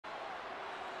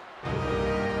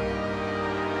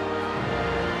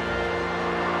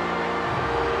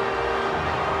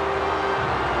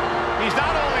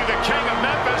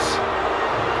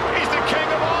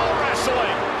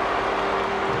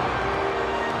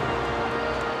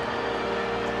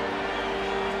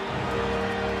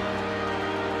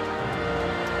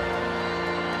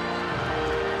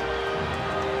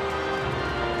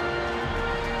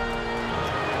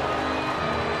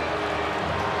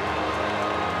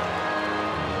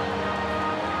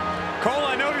Cole,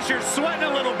 I notice you're sweating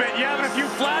a little bit. You having a few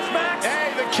flashbacks?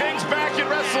 Hey, the King's back in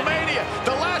WrestleMania.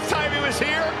 The last time he was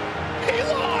here, he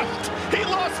lost. He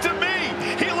lost to me.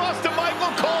 He lost to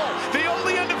Michael Cole, the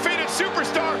only undefeated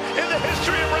superstar in the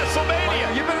history of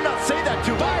WrestleMania. You better not say that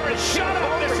too loud. Byron, shut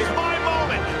up. This is my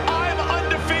moment. I'm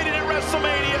undefeated at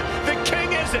WrestleMania. The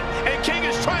King isn't. And King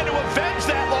is trying to avenge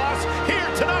that loss here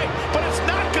tonight. But it's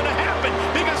not going to happen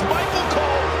because Michael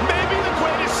Cole may be the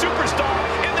greatest superstar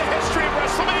in the history of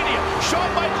WrestleMania. Shawn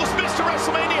Michaels, Mr.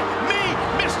 WrestleMania. Me,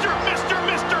 Mr.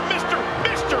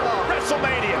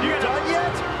 WrestleMania. You done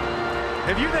yet?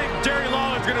 If you think Jerry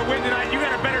Lawler's going to win tonight, you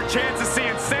got a better chance of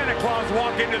seeing Santa Claus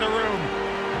walk into the room.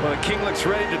 Well, the King looks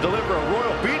ready to deliver a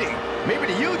royal beating. Maybe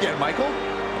to you again, Michael.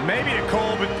 Maybe to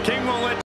Cole, but King won't let